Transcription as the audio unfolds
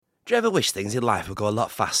Do you ever wish things in life would go a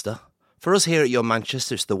lot faster? For us here at Your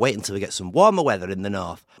Manchester, it's the wait until we get some warmer weather in the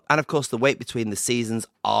north. And of course, the wait between the seasons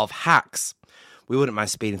of hacks. We wouldn't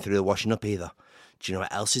mind speeding through the washing up either. Do you know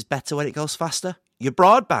what else is better when it goes faster? Your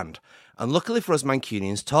broadband. And luckily for us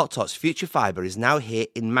Mancunians, TalkTalk's Future Fibre is now here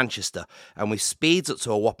in Manchester. And with speeds up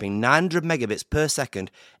to a whopping 900 megabits per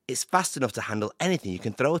second, it's fast enough to handle anything you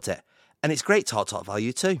can throw at it. And it's great TalkTalk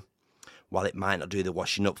value too. While it might not do the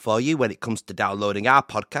washing up for you when it comes to downloading our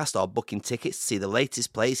podcast or booking tickets to see the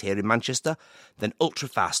latest plays here in Manchester, then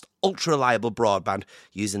ultra-fast, ultra-reliable broadband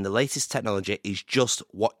using the latest technology is just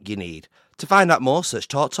what you need. To find out more, search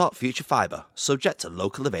TalkTalk Future Fibre, subject to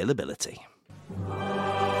local availability.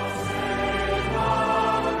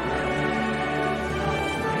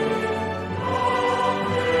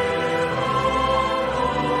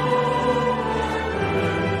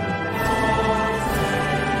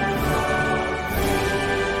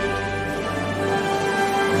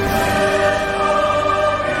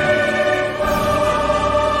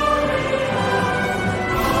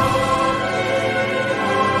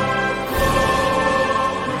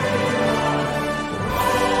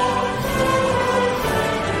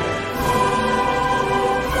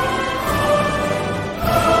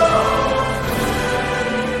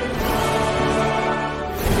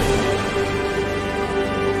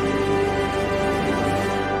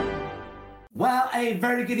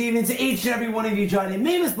 Very good evening to each and every one of you joining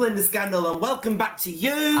me, Miss Belinda Scandal, and welcome back to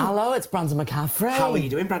you. Hello, it's Brandon McCaffrey. How are you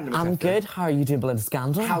doing, Brandon McCaffrey? I'm good. How are you doing, Belinda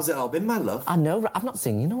Scandal? How's it all been, my love? I know, I've not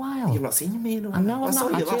seen you in a while. You've not seen me in a while? I know, I've saw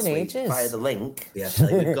not you had last you in week ages. via the link. Yeah,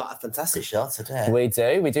 we've got a fantastic show today. We do.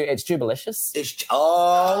 It's Jubilicious.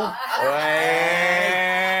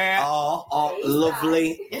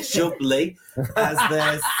 Lovely, jubbly, as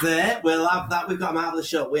they say. We'll have that. We've got them out of the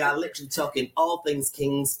show. We are literally talking all things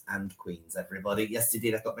kings and queens, everybody.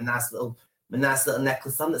 Yesterday, I got my nice little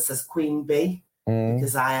necklace on that says Queen Bee,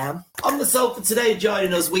 because I am. On the sofa today,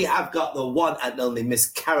 joining us, we have got the one and only Miss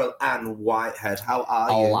Carol Ann Whitehead. How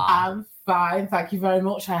are you? I'm fine, thank you very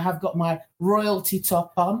much. I have got my royalty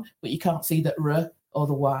top on, but you can't see the R or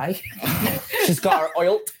the Y. She's got her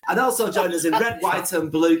oil. And also joining us in red, white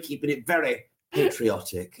and blue, keeping it very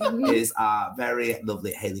patriotic, is our very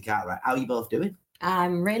lovely Hayley Cartwright. How are you both doing?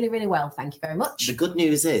 I'm really, really well, thank you very much. The good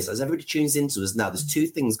news is, as everybody tunes into us now, there's two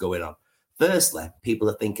things going on. Firstly, people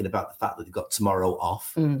are thinking about the fact that they've got tomorrow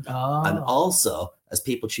off. And also, as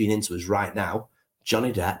people tune into us right now,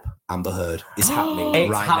 Johnny Depp, Amber Heard is happening It's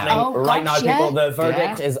right happening now. right now, yeah. people. The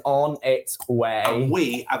verdict is on its way. And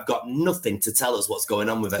we have got nothing to tell us what's going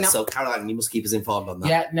on with it. No. So, Caroline, you must keep us informed on that.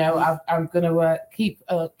 Yeah, no, I'm going to keep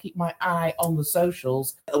my eye on the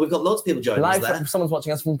socials. We've got loads of people joining Live us there. from someone's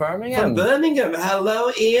watching us from Birmingham. From Birmingham.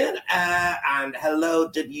 Hello, Ian. And hello,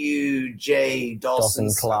 W.J.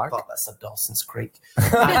 Dawson Clark. I thought that said Dawson's Creek.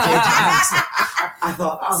 I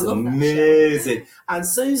thought that's amazing. And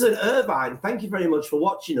Susan Irvine, thank you very much for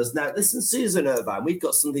watching us. Now, listen, Susan Irvine, we've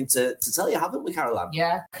got something to tell you, haven't we, Caroline?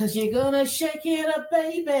 Yeah, because you're going to shake it up,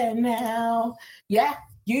 baby, now. Yeah,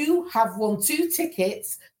 you have won 2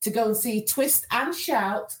 tickets to go and see Twist and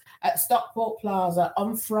Shout at Stockport Plaza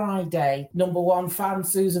on Friday. Number one fan,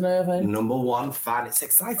 Susan Irvine. Number one fan. It's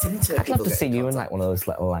exciting, isn't it? I'd love People to get see you in contact. like one of those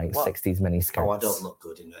little like What? 60s mini skirts. Oh, I don't look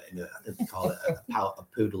good in a I think they call it a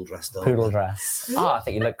poodle dress, don't Poodle they? dress. Oh, I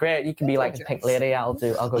think you look great. You can be like a pink lady. I'll go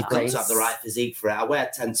You've got Grace. to have the right physique for it. I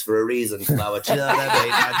wear tents for a reason, Flower. Do you know what I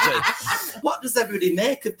mean? I do. What does everybody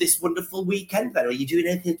make of this wonderful weekend, then? Are you doing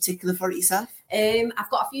anything particular for it yourself? I've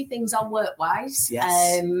got a few things on work-wise.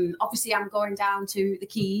 Yes. Obviously, I'm going down to the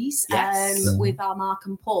Keys Yes. with our Mark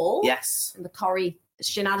and Paul Yes. and the Corrie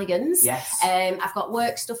shenanigans. Yes. I've got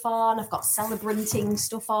work stuff on, I've got celebrating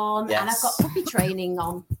stuff on, and I've Yes. got puppy training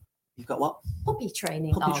on. You've got what? Puppy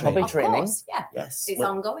training Puppy on. training. Of Puppy training? course, yeah. Yes. It's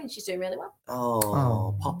ongoing. She's doing really well.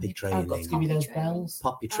 Oh, poppy I've training. got to give you those bells.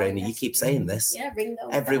 Poppy training. You yes. keep saying this. Yeah, ring those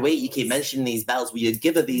Every bells. week you keep mentioning these bells. Will you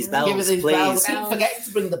give her these bells, Give us these please? bells. Keep forgetting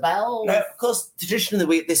to bring the bells. Now, of course,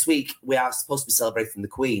 traditionally this week we are supposed to be celebrating the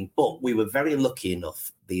Queen, but we were very lucky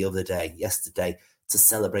enough yesterday, to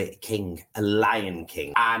celebrate a king, a Lion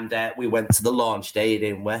King. And we went to the launch day,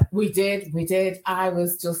 didn't we? We did. I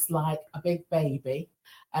was just like a big baby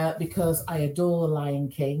because I adore the Lion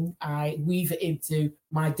King. I weave it into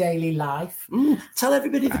my daily life. Tell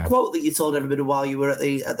everybody the quote that you told everybody while you were at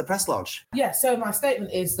the press launch. Yeah, so my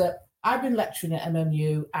statement is that I've been lecturing at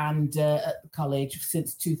MMU and at the college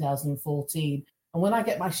since 2014. And when I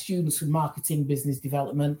get my students with marketing, business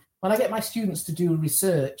development, when I get my students to do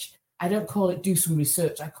research, I don't call it do some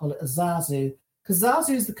research, I call it a Zazu. Because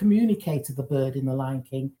Zazu is the communicator, the bird in The Lion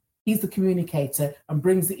King. He's the communicator and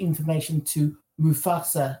brings the information to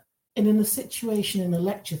Mufasa And in a situation in a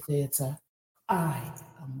lecture theatre, I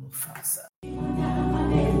am Mufasa. The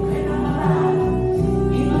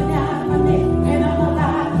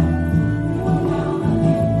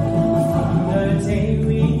day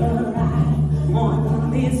we arrive on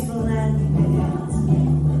this planet,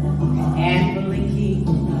 and blinking,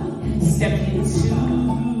 step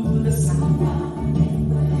into the sun.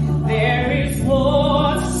 There is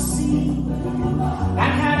more to see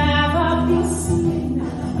that can ever be seen,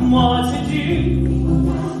 more to do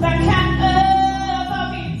that can ever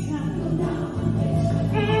be done.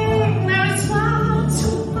 Now it's far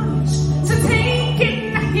too much to take in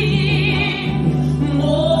here,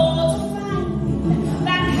 more to find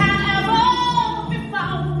that can ever be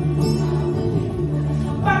found.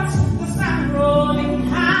 But the sun rolling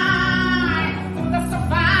high, the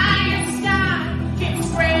sapphire sky keeps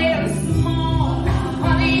gray and small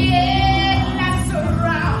on the air that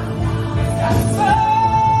surrounds. It's a soul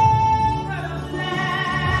of light,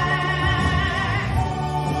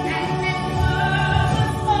 and it was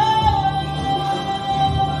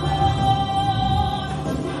a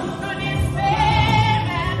but it's there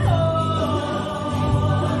at home.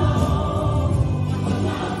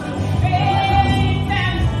 Faith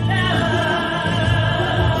and love,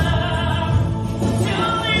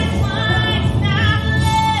 doing what's not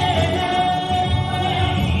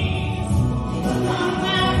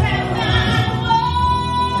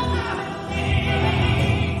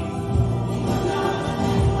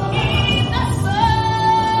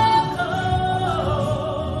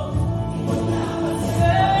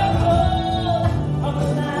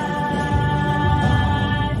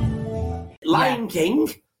Lion King,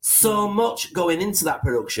 so much going into that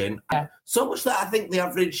production, so much that I think the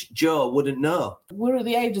average Joe wouldn't know. We're at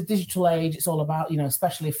the age of digital age. It's all about,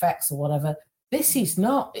 special effects or whatever. This is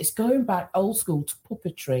not. It's going back old school to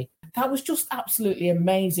puppetry. That was just absolutely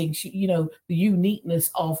amazing. The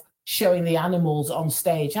uniqueness of showing the animals on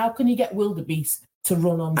stage. How can you get wildebeest to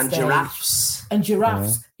run on And stage? giraffes And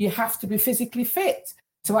giraffes. You have to be physically fit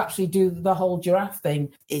to actually do the whole giraffe thing.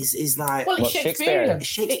 is like Well, it's Shakespearean. It's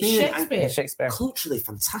Shakespearean. It's Shakespeare. Shakespeare. culturally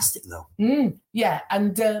fantastic, though. Yeah,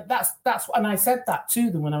 and that's and I said that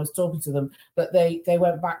to them when I was talking to them, that they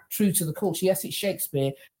went back true to the culture. Yes, it's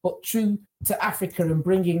Shakespeare, but true to Africa and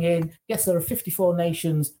bringing in. Yes, there are 54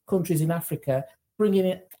 countries in Africa, bringing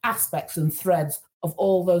in aspects and threads of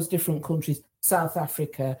all those different countries. South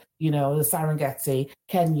Africa, the Serengeti,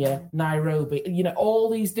 Kenya, Nairobi, all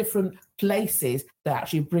these different places they're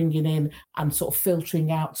actually bringing in and sort of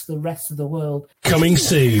filtering out to the rest of the world. Coming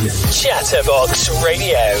soon, Chatterbox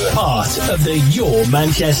Radio, part of the Your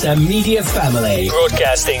Manchester media family,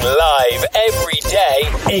 broadcasting live every day.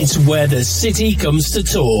 It's where the city comes to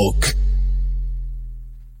talk.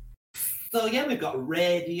 So yeah, we've got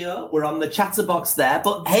radio. We're on the Chatterbox there.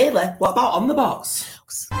 But Hayley, what about on the box?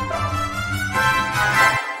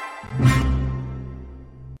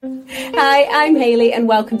 Hi, I'm Hayley and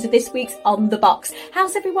welcome to this week's On The Box.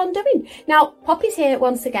 How's everyone doing? Now, Poppy's here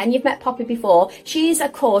once again. You've met Poppy before. She's,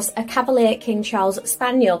 of course, a Cavalier King Charles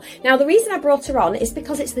Spaniel. Now, the reason I brought her on is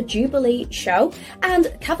because it's the Jubilee show,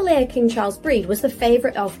 and Cavalier King Charles breed was the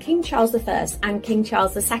favourite of King Charles I and King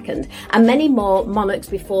Charles II, and many more monarchs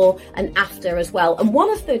before and after as well. And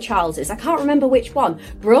one of the Charleses, I can't remember which one,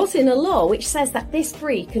 brought in a law which says that this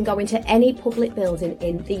breed can go into any public building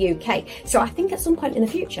in the UK. So I think at some point in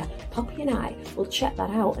the future, Poppy and I will check that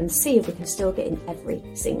out and see if we can still get in every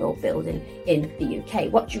single building in the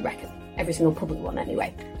UK. What do you reckon? Every single public one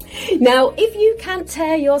anyway. Now, if you can't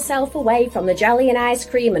tear yourself away from the jelly and ice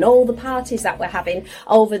cream and all the parties that we're having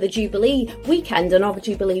over the Jubilee weekend and over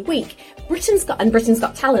Jubilee week, Britain's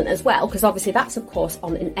Got Talent as well, because obviously that's of course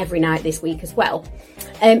on in every night this week as well.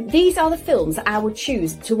 These are the films that I would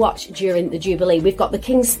choose to watch during the Jubilee. We've got The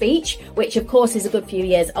King's Speech, which of course is a good few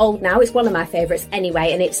years old now. It's one of my favourites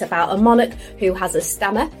anyway, and it's about a monarch who has a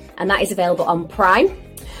stammer, and that is available on Prime.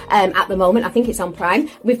 At the moment, I think it's on Prime.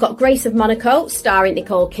 We've got Grace of Monaco, starring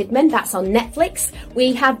Nicole Kidman. That's on Netflix.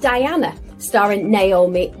 We have Diana, starring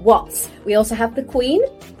Naomi Watts. We also have The Queen,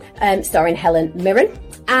 starring Helen Mirren.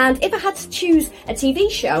 And if I had to choose a TV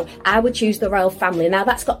show, I would choose The Royal Family. Now,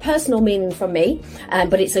 that's got personal meaning from me,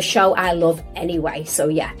 but it's a show I love anyway. So,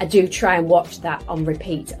 yeah, I do try and watch that on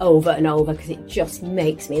repeat over and over because it just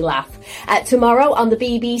makes me laugh. Tomorrow on the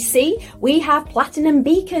BBC, we have Platinum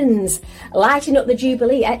Beacons, lighting up the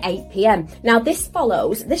Jubilee at 8 p.m. Now, this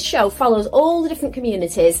show follows all the different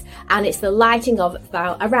communities, and it's the lighting of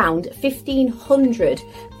about around 1,500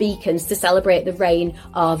 beacons to celebrate the reign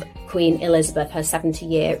of Queen Elizabeth, her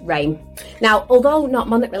 70-year reign. Now, although not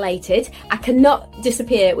monarch related, I cannot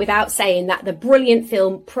disappear without saying that the brilliant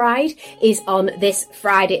film Pride is on this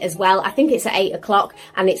Friday as well. I think it's at 8 o'clock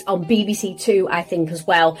and it's on BBC Two, I think, as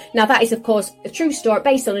well. Now, that is, of course, a true story,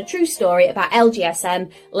 based on a true story about LGSM,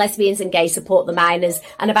 lesbians and gays support the miners,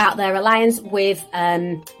 and about their alliance with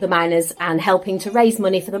the miners and helping to raise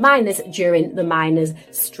money for the miners during the miners'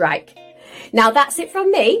 strike. Now that's it from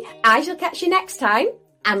me. I shall catch you next time.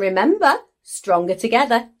 And remember, stronger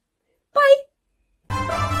together. Bye.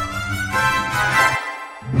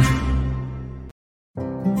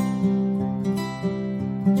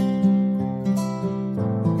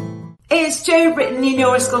 It's Jo Britton, your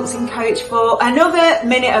Neurosculpting coach, for another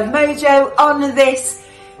Minute of Mojo on this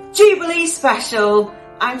Jubilee special.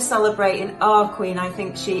 I'm celebrating our Queen. I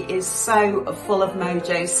think she is so full of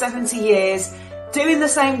mojo. 70 years, doing the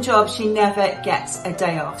same job, she never gets a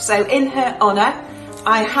day off. So in her honour,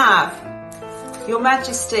 I have Your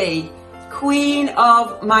Majesty, Queen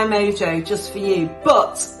of my mojo, just for you.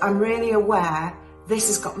 But I'm really aware this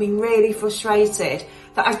has got me really frustrated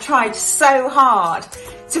that I've tried so hard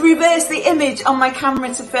to reverse the image on my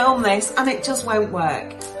camera to film this and it just won't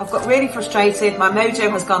work. I've got really frustrated, my mojo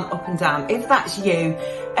has gone up and down. If that's you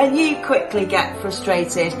and you quickly get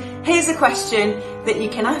frustrated, here's a question that you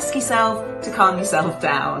can ask yourself to calm yourself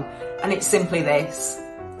down, and it's simply this: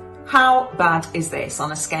 how bad is this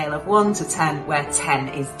on a scale of 1 to 10, where 10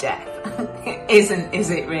 is death? Is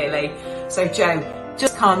it really? So Jo,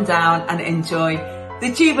 just calm down and enjoy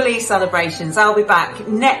the Jubilee celebrations. I'll be back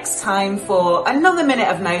next time for another Minute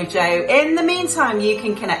of Mojo. In the meantime, you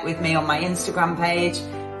can connect with me on my Instagram page,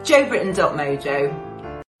 jobritton.mojo.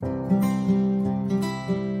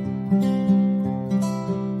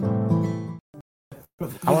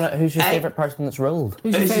 I want to. Who's your favourite person that's ruled?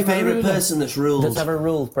 Who's your favourite person that's ruled? That's ever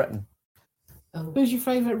ruled Britain? Who's your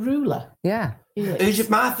favourite ruler? Yeah.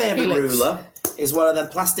 My favourite Felix. ruler is one of them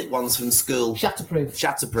plastic ones from school. Shatterproof.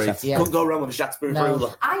 Shatterproof. Yeah. Couldn't go wrong with a shatterproof No.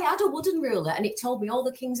 ruler. I had a wooden ruler and it told me all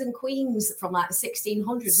the kings and queens from like the 1600s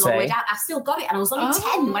all the way Say. down. I still got it and I was only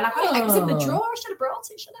 10 when I got it. It was in the drawer. I should have brought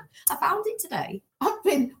it, shouldn't I? I found it today. I've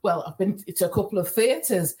been to a couple of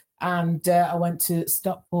theatres, and I went to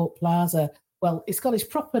Stockport Plaza. Well, it's got its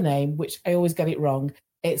proper name, which I always get it wrong.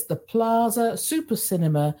 It's the Plaza Super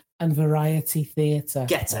Cinema and Variety Theatre.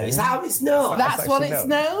 Ghetto, is that how it's known? That's what it's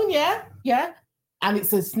known, yeah. And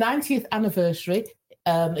it's its 90th anniversary.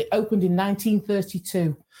 It opened in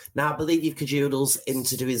 1932. Now, I believe you've cajoled us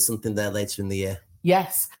into doing something there later in the year.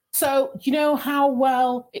 Yes. So, you know how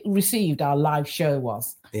well it received our live show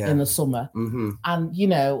was in the summer? Mm-hmm. And,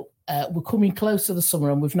 we're coming close to the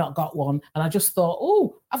summer and we've not got one. And I just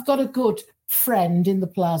thought, I've got a good friend in the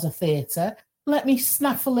Plaza Theatre. Let me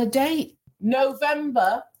snaffle a date.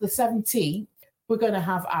 November the 17th, we're going to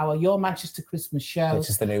have our Your Manchester Christmas show. Which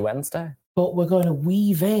is the new Wednesday. But we're going to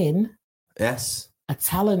weave in a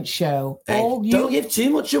talent show. Hey, don't give too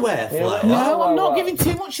much away. No, I'm not giving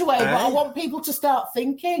too much away, but I want people to start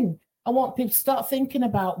thinking. I want people to start thinking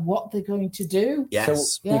about what they're going to do.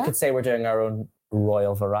 Yes. So you could say we're doing our own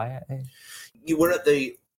royal variety. You were at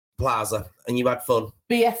the Plaza and you had fun.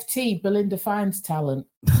 BFT, Belinda Finds Talent.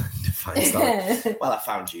 Fine stuff. Well, I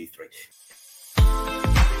found you three.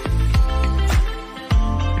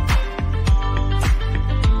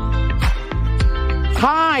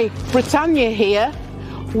 Hi, Britannia here.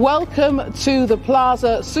 Welcome to the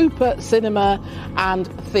Plaza Super Cinema and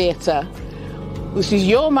Theatre. This is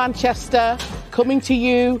Your Manchester coming to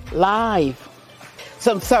you live.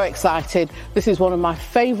 So I'm so excited. This is one of my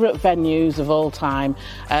favourite venues of all time.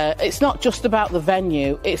 It's not just about the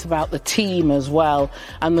venue, it's about the team as well.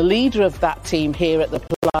 And the leader of that team here at the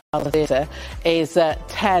Plaza Theatre is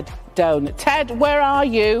Ted Doan. Ted, where are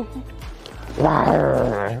you?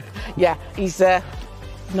 Yeah, he's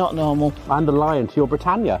not normal. And the lion to your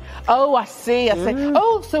Britannia. Oh, I see.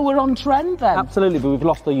 Oh, so we're on trend then? Absolutely, but we've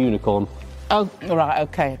lost the unicorn. Oh, right,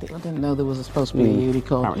 okay. I didn't know there was supposed to be a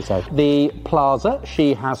unicorn. Apparently so. The Plaza,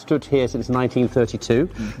 she has stood here since 1932,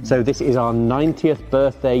 so this is our 90th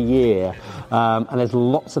birthday year, and there's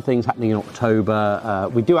lots of things happening in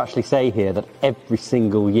October. We do actually say here that every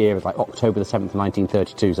single year is like October the 7th,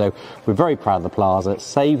 1932, so we're very proud of the Plaza.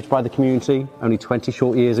 Saved by the community only 20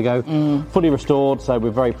 short years ago, fully restored, so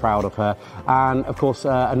we're very proud of her. And, of course,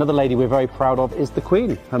 another lady we're very proud of is the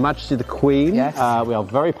Queen, Her Majesty the Queen. Yes. We are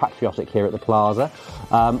very patriotic here at the Plaza.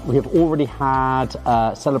 We have already had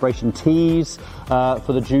celebration teas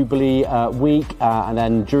for the Jubilee week, and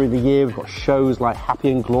then during the year we've got shows like Happy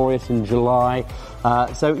and Glorious in July.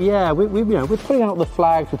 So yeah, we're putting out the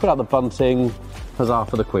flags, we put out the bunting. Huzzah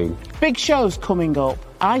for the Queen. Big shows coming up.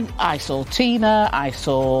 I saw Tina, I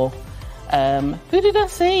saw... who did I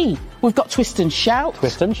see? We've got Twist and Shout.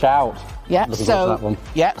 Twist and Shout. Yeah, Looking forward to that one.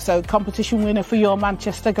 Yeah, so competition winner for Your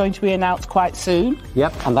Manchester going to be announced quite soon.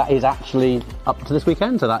 Yep, and that is actually up to this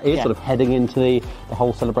weekend, so that is sort of heading into the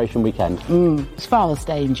whole celebration weekend. It's Father's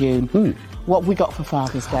Day in June. What have we got for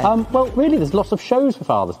Father's Day? Well, really, there's lots of shows for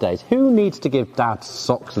Father's Day. Who needs to give Dad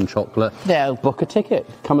socks and chocolate? No. Book a ticket.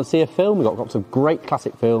 Come and see a film. We've got lots of great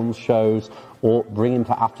classic films, shows, or bring him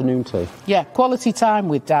for afternoon tea. Yeah, quality time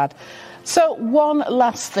with Dad. So one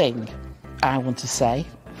last thing I want to say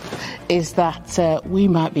is that we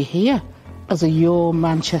might be here as a Your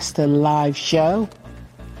Manchester live show.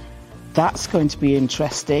 That's going to be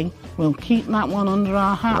interesting. We'll keep that one under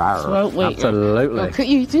our hats, won't we? Absolutely. Look,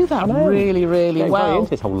 you do that really, really well. Very into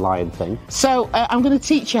this whole lion thing. So I'm going to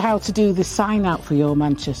teach you how to do the sign out for Your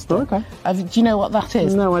Manchester. Okay. Do you know what that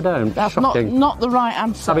is? No, I don't. That's Shocking. not the right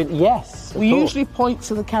answer. I mean, yes. We usually point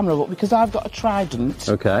to the camera, but because I've got a trident,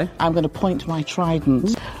 Okay. I'm going to point to my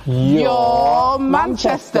trident. Your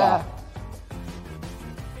Manchester.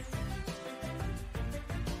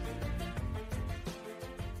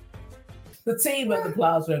 The team at the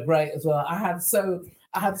Plaza are great as well. I had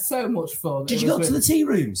so much fun. Did you go to the tea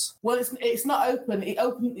rooms? Well, it's not open.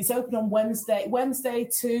 It's open on Wednesday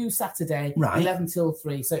to Saturday, Right. 11 till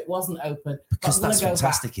 3. So it wasn't open. Because But I'm that's gonna go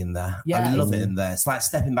fantastic in there. Yeah, I love it's- it in there. It's like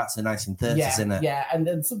stepping back to the 1930s, Yeah, isn't it? yeah, and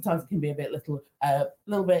then sometimes it can be a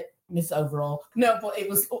little bit miss overall. No, but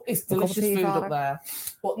it's delicious tea, food Father? up there.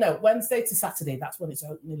 But no, Wednesday to Saturday, that's when it's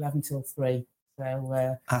open, 11 till 3.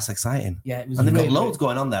 So That's exciting. yeah, it was And they've really got loads good.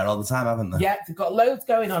 going on there all the time, haven't they? Yeah, they've got loads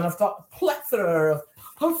going on. I've got a plethora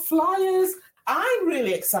of flyers. I'm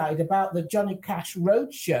really excited about the Johnny Cash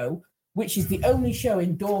Roadshow, which is the only show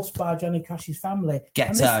endorsed by Johnny Cash's family.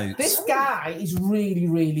 Get And out. This guy is really,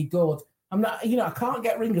 really good. I'm not, I can't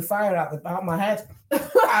get Ring of Fire out of my head. and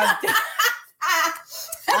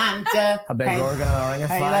A big organ and a ring of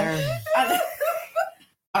fire.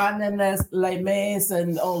 and then there's Les Mis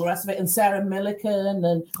and all the rest of it, and Sarah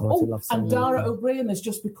Millican and Dara O'Brien has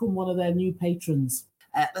just become one of their new patrons.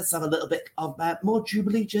 Let's have a little bit of more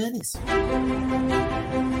Jubilee journeys.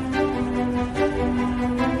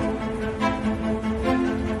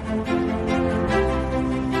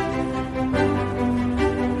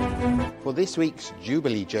 For this week's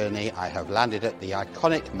Jubilee journey, I have landed at the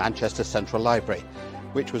iconic Manchester Central Library,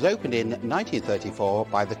 which was opened in 1934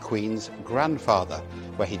 by the Queen's grandfather,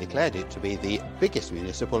 where he declared it to be the biggest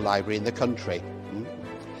municipal library in the country.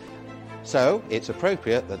 So it's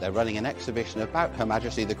appropriate that they're running an exhibition about Her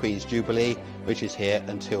Majesty the Queen's Jubilee, which is here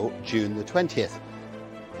until June the 20th.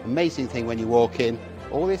 Amazing thing when you walk in,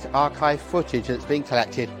 all this archive footage that's been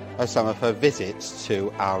collected of some of her visits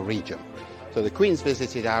to our region. So the Queen's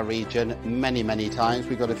visited our region many, many times.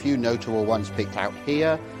 We've got a few notable ones picked out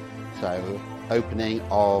here. So opening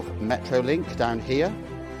of Metrolink down here.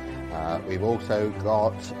 We've also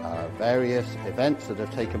got various events that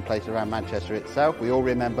have taken place around Manchester itself. We all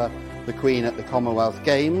remember the Queen at the Commonwealth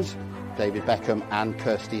Games, David Beckham and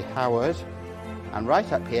Kirsty Howard. And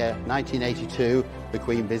right up here, 1982, the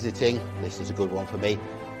Queen visiting, this is a good one for me,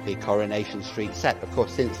 the Coronation Street set. Of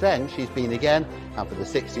course, since then, she's been again, and for the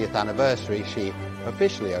 60th anniversary, she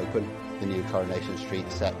officially opened the new Coronation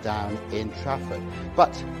Street set down in Trafford.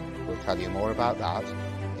 But we'll tell you more about that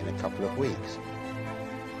in a couple of weeks.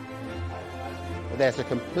 There's a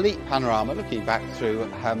complete panorama looking back through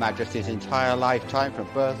Her Majesty's entire lifetime, from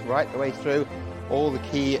birth right the way through, all the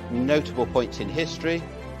key notable points in history.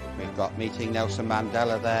 We've got meeting Nelson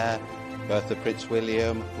Mandela there, birth of Prince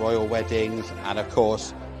William, royal weddings, and of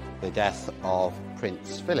course, the death of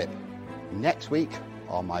Prince Philip. Next week,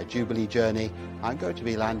 on my Jubilee journey, I'm going to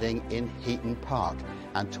be landing in Heaton Park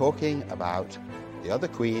and talking about the other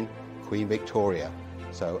Queen, Queen Victoria.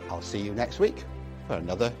 So I'll see you next week for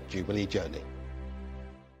another Jubilee journey.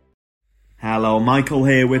 Hello, Michael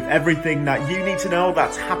here with everything that you need to know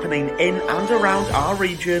that's happening in and around our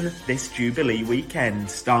region this Jubilee weekend,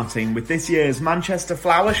 starting with this year's Manchester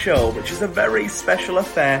Flower Show, which is a very special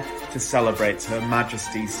affair to celebrate Her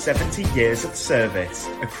Majesty's 70 years of service.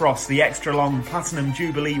 Across the extra-long Platinum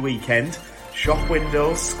Jubilee weekend, shop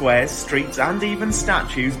windows, squares, streets and even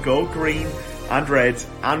statues go green and red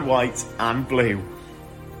and white and blue.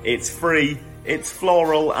 It's free, it's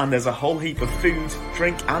floral, and there's a whole heap of food,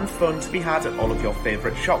 drink and fun to be had at all of your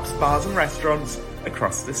favourite shops, bars and restaurants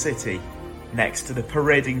across the city. Next to the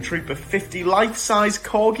parading troupe of 50 life-size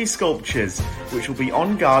corgi sculptures, which will be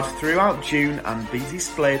on guard throughout June and be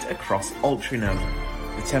displayed across Altrincham.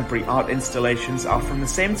 The temporary art installations are from the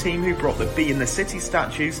same team who brought the Bee in the City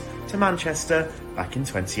statues to Manchester back in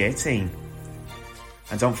 2018.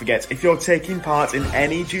 And don't forget, if you're taking part in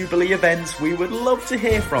any Jubilee events, we would love to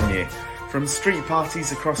hear from you. From street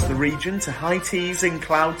parties across the region to high teas in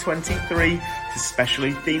Cloud 23 to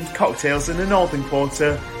specially themed cocktails in the Northern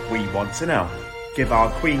Quarter, we want to know. Give our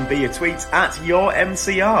Queen Bee a tweet at your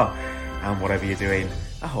MCR. And whatever you're doing,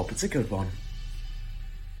 I hope it's a good one.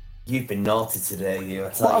 You've been naughty today, you.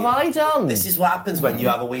 What have I done? This is what happens when you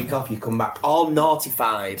have a week off. You come back all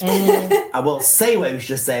nautified. I won't say what I was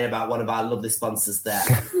just saying about one of our lovely sponsors there.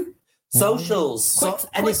 Socials.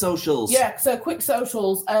 Any socials? Yeah, so quick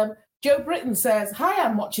socials. Joe Britton says, hi,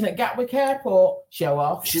 I'm watching at Gatwick Airport. Show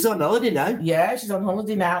off. She's on holiday now. Yeah, she's on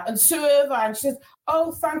holiday now. And Sue Irvine, she says,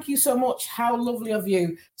 oh, thank you so much. How lovely of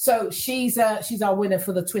you. So she's our winner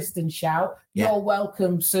for the Twist and Shout. Yeah. You're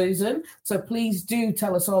welcome, Susan. So please do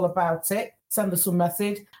tell us all about it. Send us some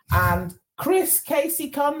message. And Chris Casey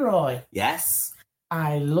Conroy. Yes.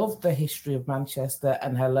 I love the history of Manchester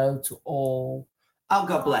and hello to all. Oh,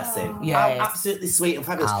 God bless him. Yes. Oh, absolutely sweet and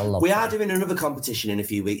fabulous. We are doing another competition in a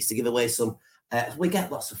few weeks to give away some. We get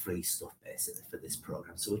lots of free stuff, basically, for this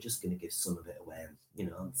programme. So we're just going to give some of it away and,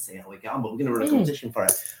 and see how we get on. But we're going to run a competition for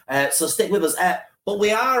it. So stick with us. But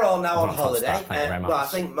we are all now on holiday. Well, I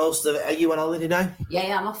think most of it. Are you on holiday now?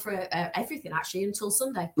 Yeah, I'm off for everything, actually, until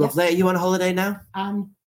Sunday. Lovely. Are you on holiday now?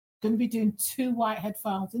 I'm going to be doing 2 Whitehead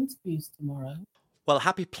Files interviews tomorrow. Well,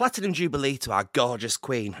 happy Platinum Jubilee to our gorgeous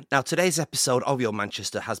Queen. Now, today's episode of Your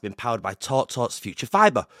Manchester has been powered by TalkTalk's Future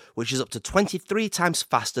Fibre, which is up to 23 times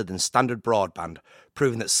faster than standard broadband,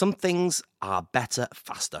 proving that some things are better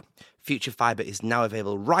faster. Future Fibre is now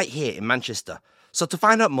available right here in Manchester. So to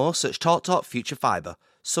find out more, search TalkTalk Future Fibre,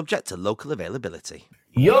 subject to local availability.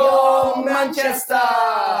 Your Manchester!